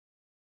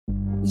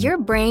Your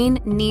brain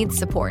needs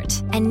support,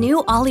 and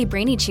new Ollie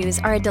Brainy Chews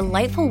are a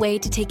delightful way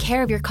to take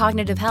care of your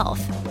cognitive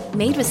health.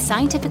 Made with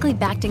scientifically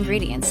backed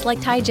ingredients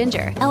like Thai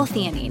ginger,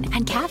 L-theanine,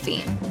 and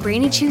caffeine,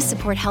 Brainy Chews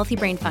support healthy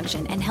brain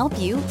function and help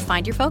you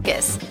find your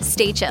focus,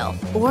 stay chill,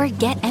 or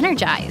get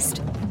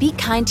energized. Be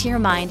kind to your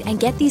mind and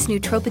get these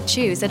nootropic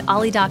chews at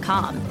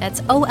ollie.com.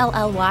 That's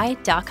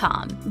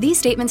OLLY.com. These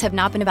statements have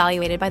not been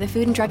evaluated by the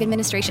Food and Drug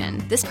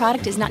Administration. This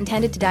product is not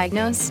intended to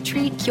diagnose,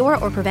 treat, cure,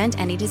 or prevent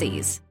any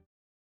disease.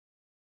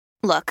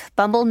 Look,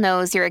 Bumble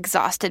knows you're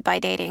exhausted by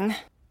dating.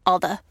 All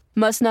the,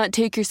 must not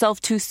take yourself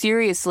too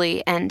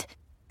seriously, and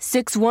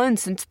 6'1"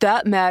 since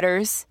that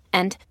matters,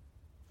 and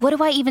what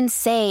do I even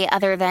say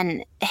other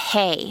than,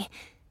 hey?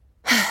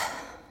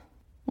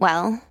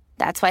 Well,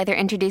 that's why they're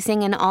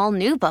introducing an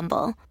all-new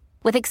Bumble,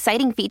 with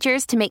exciting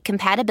features to make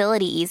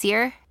compatibility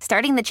easier,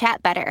 starting the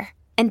chat better,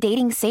 and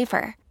dating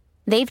safer.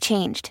 They've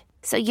changed,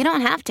 so you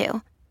don't have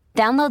to.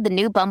 Download the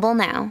new Bumble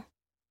now.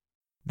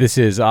 This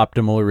is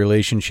Optimal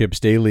Relationships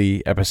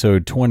Daily,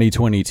 episode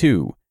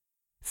 2022,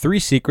 3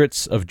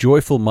 Secrets of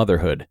Joyful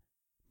Motherhood,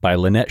 by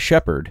Lynnette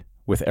Shepard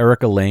with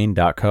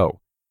ericalayne.co.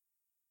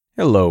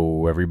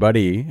 Hello,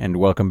 everybody, and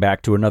welcome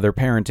back to another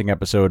parenting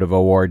episode of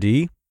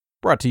ORD,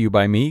 brought to you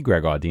by me,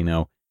 Greg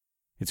Audino.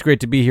 It's great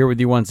to be here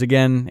with you once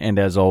again, and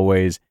as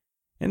always,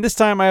 and this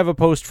time I have a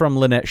post from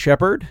Lynnette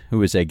Shepard,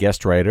 who is a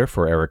guest writer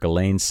for Erica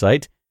Layne's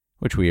site,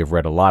 which we have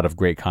read a lot of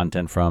great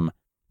content from,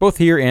 both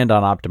here and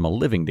on Optimal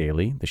Living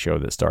Daily, the show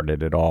that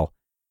started it all.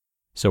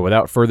 So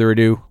without further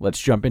ado,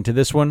 let's jump into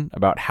this one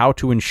about how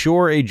to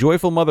ensure a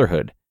joyful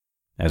motherhood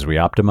as we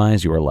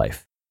optimize your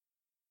life.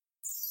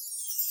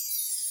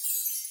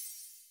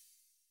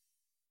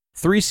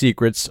 3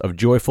 Secrets of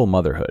Joyful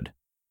Motherhood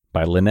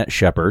by Lynnette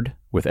Shepard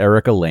with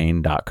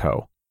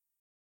ericalayne.co.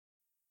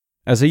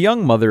 As a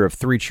young mother of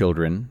 3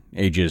 children,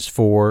 ages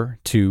 4,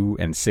 2,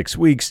 and 6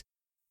 weeks,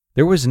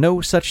 there was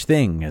no such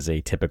thing as a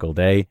typical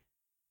day.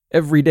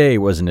 Every day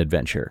was an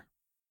adventure.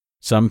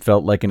 Some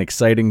felt like an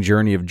exciting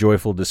journey of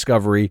joyful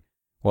discovery,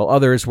 while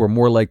others were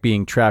more like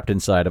being trapped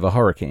inside of a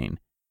hurricane.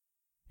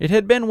 It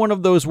had been one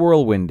of those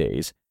whirlwind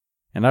days,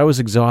 and I was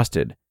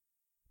exhausted.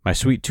 My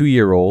sweet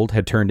 2-year-old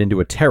had turned into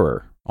a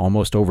terror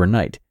almost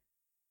overnight.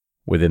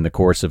 Within the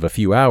course of a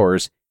few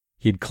hours,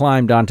 he'd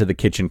climbed onto the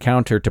kitchen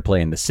counter to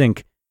play in the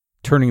sink,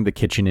 turning the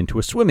kitchen into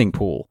a swimming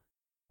pool,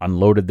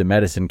 unloaded the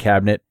medicine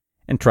cabinet,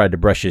 and tried to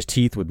brush his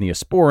teeth with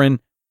Neosporin,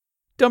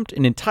 dumped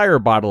an entire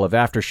bottle of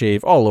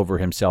aftershave all over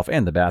himself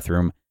and the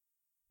bathroom,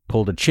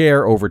 pulled a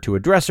chair over to a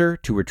dresser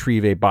to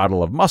retrieve a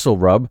bottle of muscle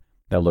rub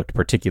that looked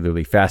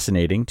particularly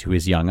fascinating to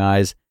his young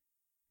eyes,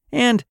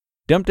 and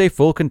dumped a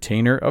full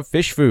container of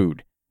fish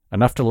food,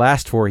 enough to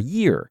last for a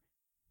year,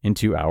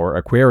 into our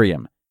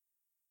aquarium.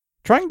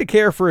 Trying to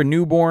care for a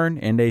newborn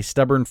and a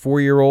stubborn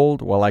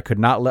 4-year-old while I could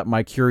not let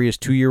my curious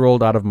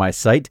 2-year-old out of my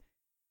sight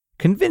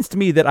convinced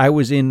me that I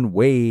was in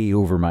way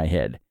over my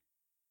head.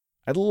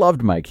 I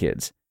loved my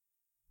kids,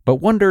 but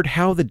wondered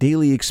how the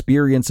daily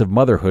experience of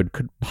motherhood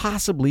could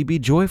possibly be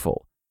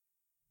joyful.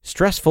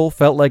 Stressful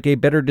felt like a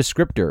better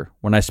descriptor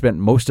when I spent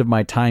most of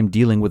my time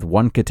dealing with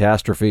one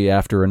catastrophe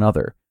after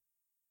another.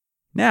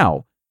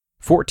 Now,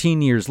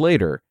 14 years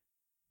later,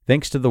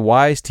 thanks to the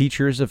wise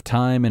teachers of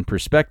time and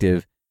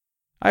perspective,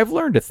 I've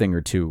learned a thing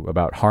or two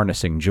about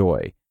harnessing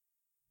joy.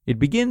 It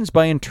begins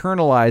by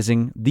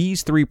internalizing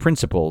these 3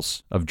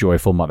 principles of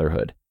joyful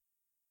motherhood.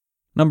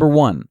 Number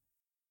 1,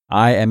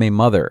 I am a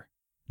mother,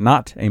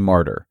 not a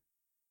martyr.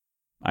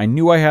 I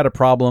knew I had a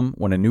problem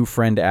when a new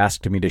friend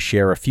asked me to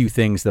share a few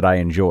things that I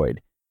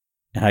enjoyed,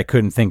 and I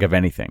couldn't think of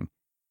anything.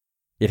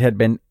 It had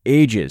been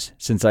ages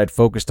since I'd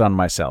focused on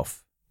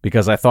myself,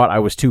 because I thought I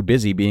was too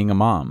busy being a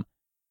mom.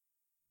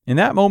 In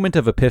that moment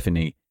of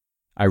epiphany,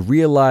 I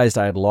realized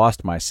I had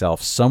lost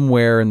myself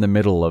somewhere in the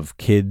middle of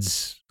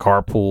kids,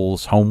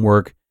 carpools,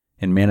 homework,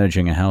 and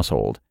managing a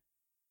household.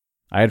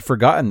 I had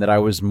forgotten that I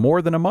was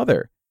more than a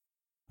mother.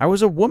 I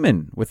was a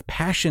woman with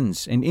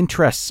passions and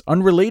interests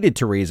unrelated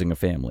to raising a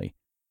family.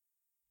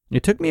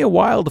 It took me a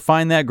while to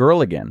find that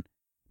girl again,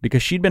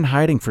 because she'd been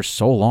hiding for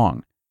so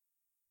long.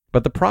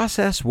 But the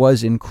process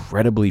was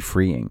incredibly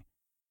freeing.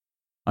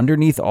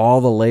 Underneath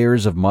all the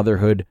layers of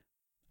motherhood,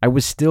 I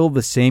was still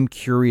the same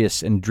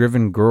curious and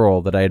driven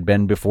girl that I had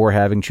been before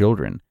having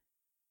children.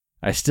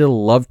 I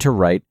still loved to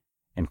write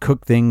and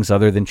cook things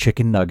other than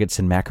chicken nuggets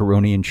and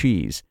macaroni and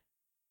cheese.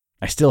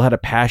 I still had a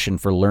passion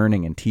for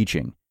learning and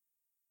teaching.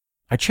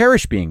 I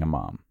cherish being a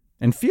mom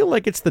and feel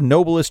like it's the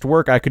noblest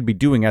work I could be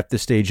doing at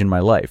this stage in my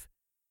life.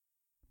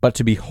 But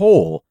to be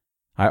whole,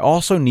 I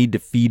also need to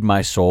feed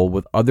my soul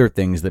with other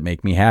things that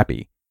make me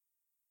happy.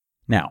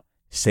 Now,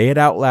 say it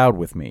out loud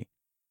with me.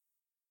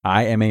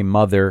 I am a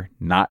mother,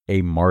 not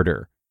a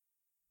martyr.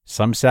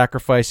 Some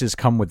sacrifices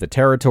come with the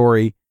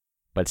territory,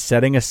 but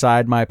setting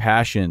aside my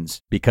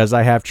passions because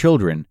I have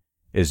children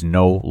is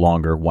no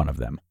longer one of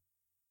them.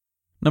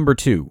 Number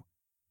 2,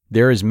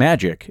 there is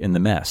magic in the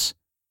mess.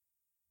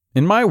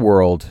 In my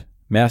world,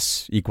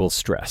 mess equals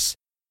stress.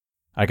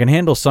 I can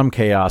handle some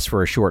chaos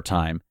for a short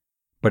time,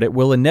 but it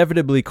will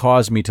inevitably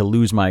cause me to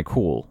lose my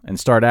cool and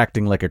start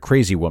acting like a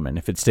crazy woman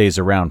if it stays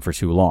around for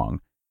too long.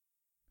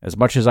 As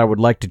much as I would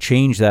like to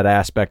change that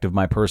aspect of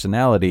my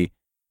personality,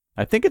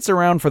 I think it's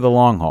around for the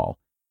long haul,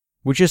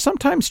 which is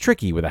sometimes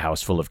tricky with a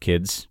house full of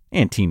kids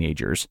and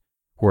teenagers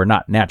who are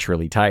not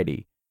naturally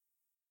tidy.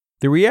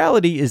 The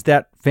reality is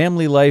that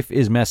family life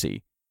is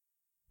messy.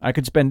 I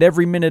could spend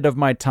every minute of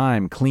my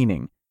time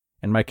cleaning,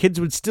 and my kids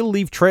would still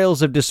leave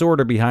trails of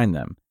disorder behind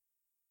them.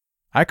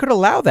 I could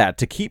allow that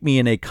to keep me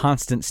in a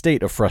constant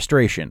state of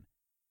frustration,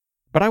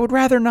 but I would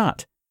rather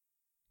not.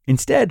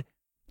 Instead,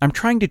 I'm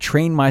trying to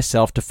train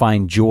myself to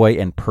find joy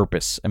and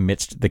purpose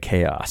amidst the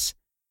chaos.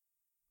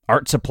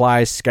 Art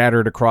supplies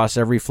scattered across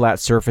every flat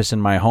surface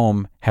in my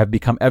home have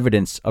become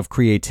evidence of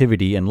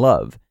creativity and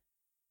love.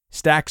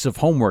 Stacks of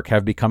homework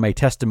have become a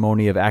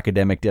testimony of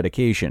academic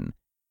dedication.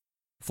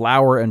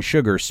 Flour and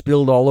sugar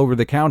spilled all over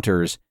the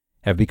counters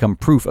have become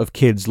proof of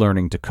kids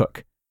learning to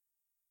cook.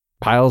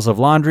 Piles of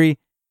laundry?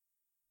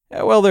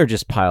 Well, they're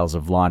just piles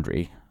of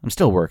laundry. I'm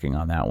still working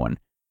on that one.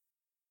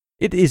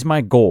 It is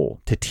my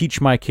goal to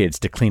teach my kids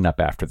to clean up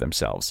after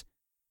themselves,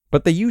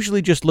 but they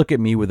usually just look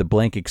at me with a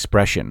blank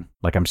expression,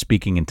 like I'm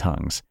speaking in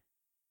tongues.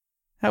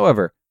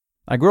 However,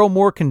 I grow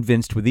more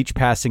convinced with each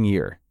passing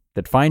year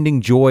that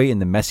finding joy in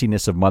the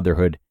messiness of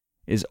motherhood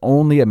is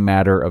only a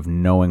matter of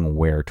knowing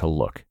where to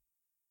look.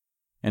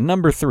 And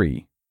number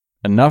 3,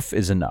 enough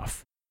is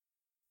enough.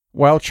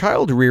 While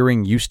child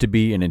rearing used to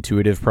be an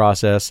intuitive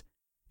process,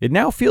 it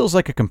now feels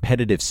like a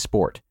competitive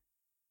sport.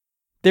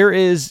 There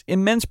is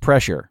immense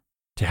pressure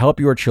to help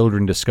your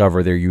children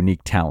discover their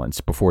unique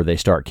talents before they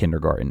start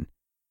kindergarten.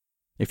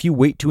 If you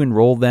wait to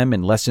enroll them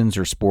in lessons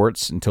or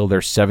sports until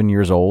they're 7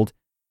 years old,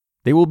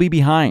 they will be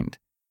behind,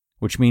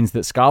 which means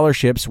that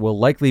scholarships will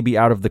likely be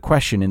out of the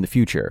question in the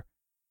future.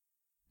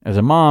 As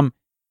a mom,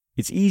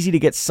 it's easy to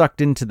get sucked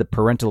into the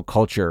parental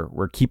culture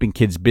where keeping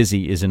kids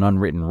busy is an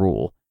unwritten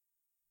rule.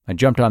 I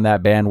jumped on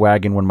that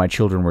bandwagon when my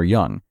children were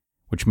young,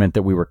 which meant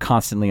that we were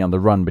constantly on the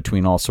run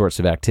between all sorts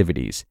of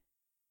activities.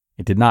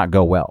 It did not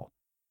go well.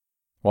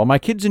 While my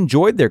kids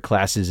enjoyed their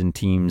classes and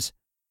teams,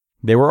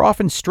 they were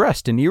often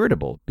stressed and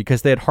irritable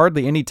because they had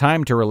hardly any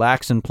time to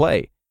relax and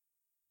play.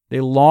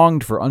 They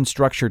longed for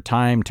unstructured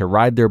time to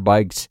ride their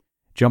bikes,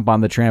 jump on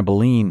the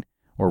trampoline,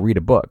 or read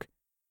a book.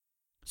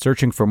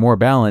 Searching for more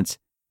balance,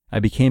 I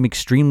became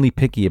extremely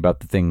picky about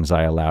the things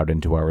I allowed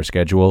into our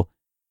schedule.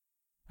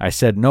 I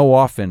said no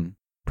often,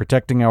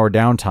 protecting our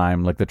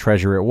downtime like the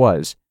treasure it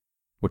was,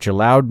 which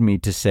allowed me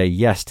to say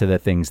yes to the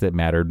things that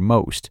mattered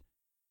most.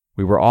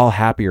 We were all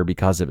happier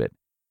because of it.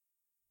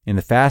 In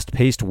the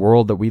fast-paced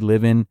world that we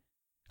live in,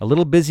 a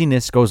little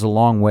busyness goes a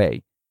long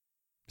way.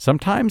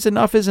 Sometimes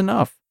enough is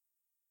enough.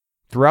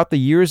 Throughout the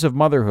years of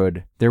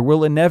motherhood, there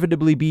will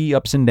inevitably be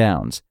ups and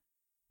downs.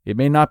 It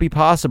may not be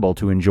possible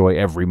to enjoy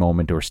every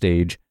moment or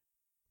stage,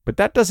 but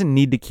that doesn't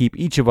need to keep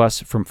each of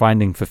us from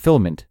finding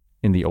fulfillment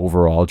in the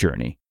overall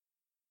journey.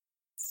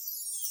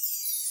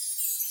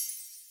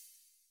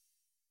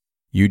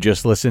 You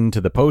just listened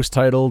to the post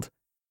titled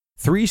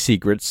 3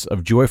 Secrets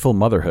of Joyful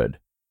Motherhood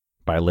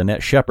by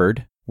Lynnette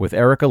Shepard with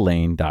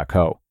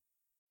Layne.co.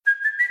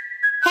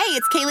 Hey,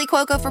 it's Kaylee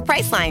Cuoco for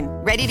Priceline.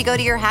 Ready to go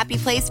to your happy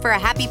place for a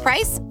happy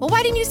price? Well,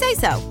 why didn't you say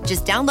so?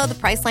 Just download the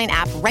Priceline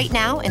app right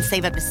now and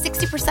save up to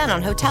 60%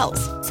 on hotels.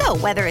 So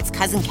whether it's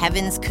Cousin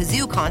Kevin's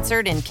Kazoo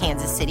Concert in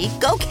Kansas City,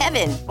 go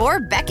Kevin, or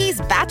Becky's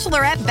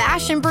Bachelorette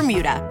Bash in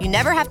Bermuda, you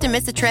never have to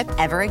miss a trip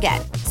ever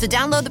again. So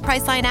download the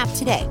Priceline app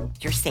today.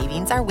 Your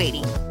savings are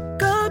waiting.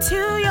 Go to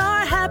your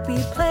happy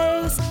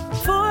place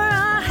for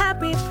a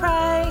happy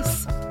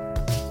price.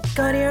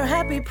 Go to your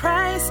happy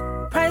price,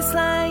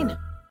 Priceline.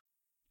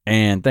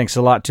 And thanks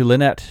a lot to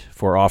Lynnette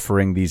for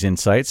offering these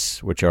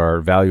insights, which are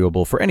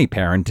valuable for any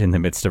parent in the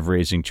midst of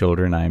raising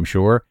children, I am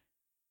sure.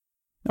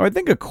 Now, I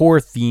think a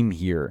core theme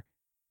here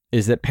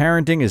is that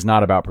parenting is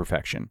not about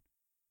perfection,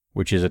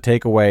 which is a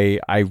takeaway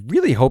I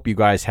really hope you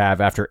guys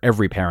have after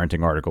every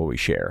parenting article we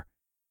share.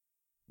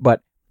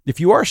 But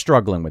if you are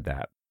struggling with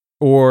that,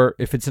 or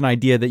if it's an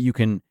idea that you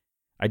can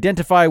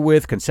identify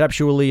with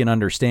conceptually and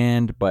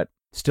understand, but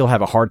still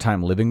have a hard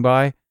time living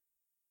by,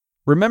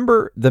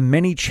 remember the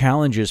many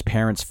challenges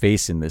parents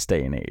face in this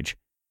day and age.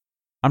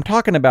 I'm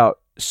talking about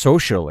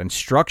social and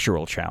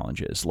structural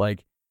challenges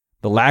like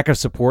the lack of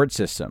support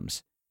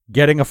systems,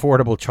 getting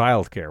affordable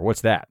childcare,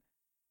 what's that?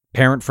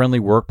 Parent-friendly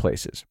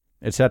workplaces,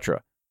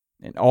 etc.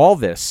 And all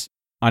this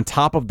on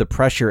top of the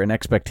pressure and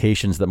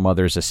expectations that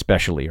mothers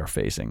especially are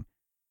facing.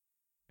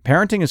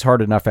 Parenting is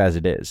hard enough as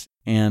it is,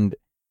 and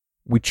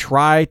we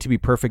try to be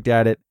perfect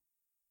at it,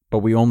 but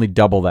we only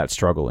double that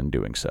struggle in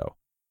doing so.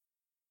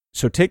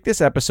 So take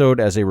this episode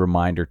as a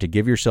reminder to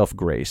give yourself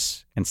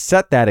grace and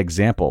set that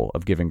example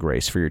of giving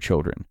grace for your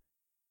children.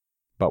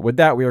 But with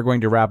that, we are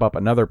going to wrap up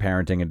another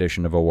parenting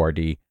edition of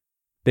ORD.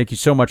 Thank you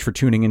so much for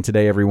tuning in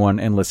today, everyone,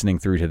 and listening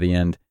through to the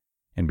end.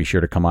 And be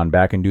sure to come on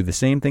back and do the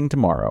same thing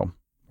tomorrow,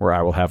 where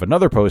I will have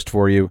another post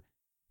for you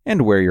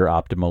and where your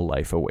optimal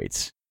life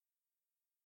awaits.